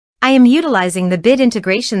I am utilizing the Bit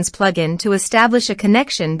Integrations plugin to establish a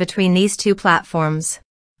connection between these two platforms.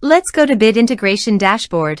 Let's go to Bit Integration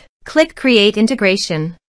Dashboard. Click Create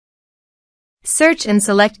Integration. Search and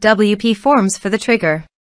select WPForms for the trigger.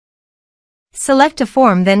 Select a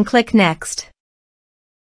form, then click Next.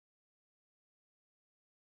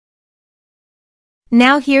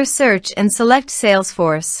 Now here search and select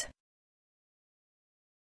Salesforce.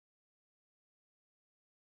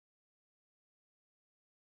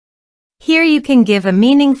 Here you can give a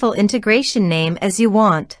meaningful integration name as you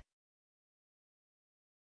want.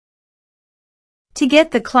 To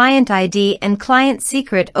get the client ID and client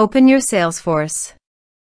secret, open your Salesforce.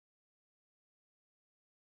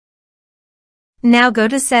 Now go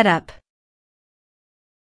to Setup.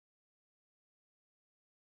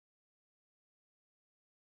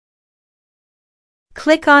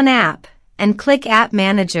 Click on App and click App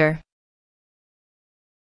Manager.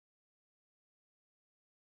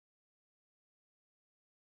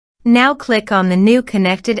 Now click on the New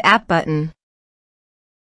Connected App button.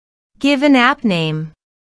 Give an app name.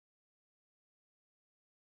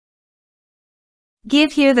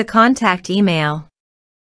 Give here the contact email.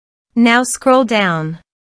 Now scroll down.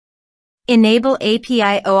 Enable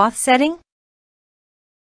API OAuth setting?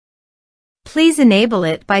 Please enable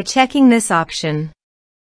it by checking this option.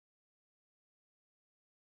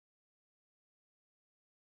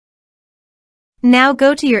 Now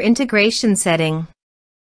go to your integration setting.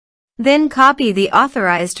 Then copy the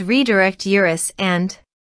authorized redirect URL and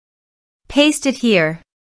paste it here.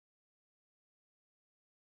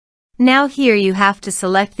 Now here you have to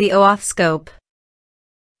select the OAuth scope,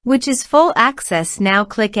 which is full access. Now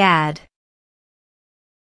click Add.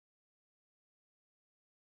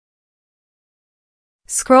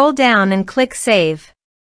 Scroll down and click Save.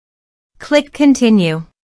 Click Continue.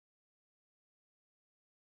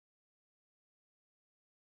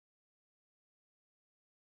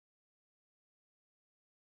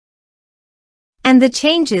 And the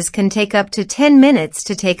changes can take up to 10 minutes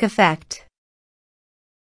to take effect.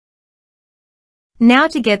 Now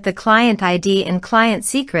to get the client ID and client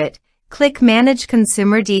secret, click Manage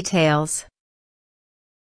Consumer Details.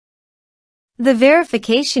 The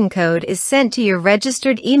verification code is sent to your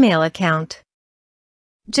registered email account.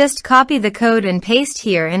 Just copy the code and paste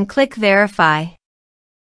here and click Verify.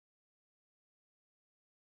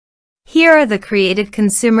 Here are the created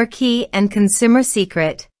consumer key and consumer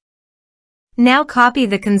secret. Now copy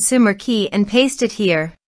the consumer key and paste it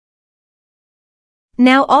here.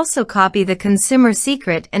 Now also copy the consumer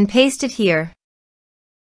secret and paste it here.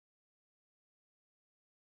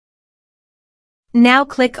 Now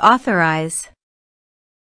click Authorize.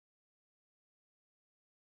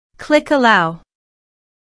 Click Allow.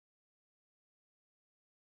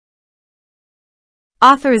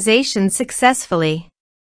 Authorization successfully.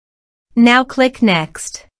 Now click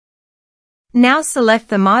Next. Now select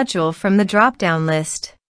the module from the drop-down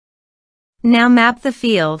list. Now map the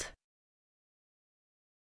field.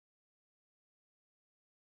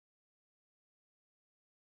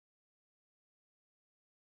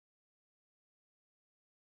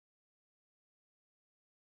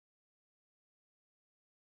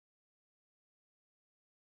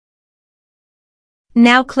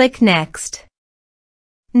 Now click Next.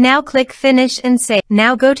 Now click Finish and Save.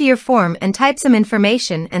 Now go to your form and type some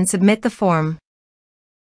information and submit the form.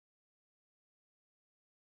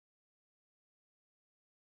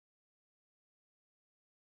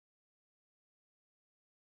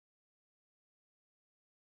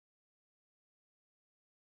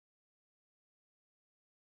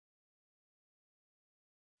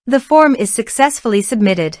 The form is successfully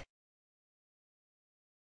submitted.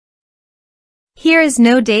 Here is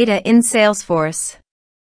no data in Salesforce.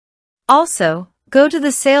 Also, go to the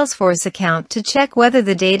Salesforce account to check whether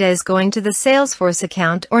the data is going to the Salesforce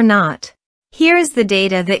account or not. Here is the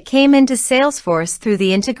data that came into Salesforce through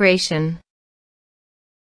the integration.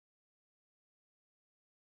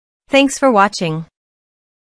 Thanks for watching.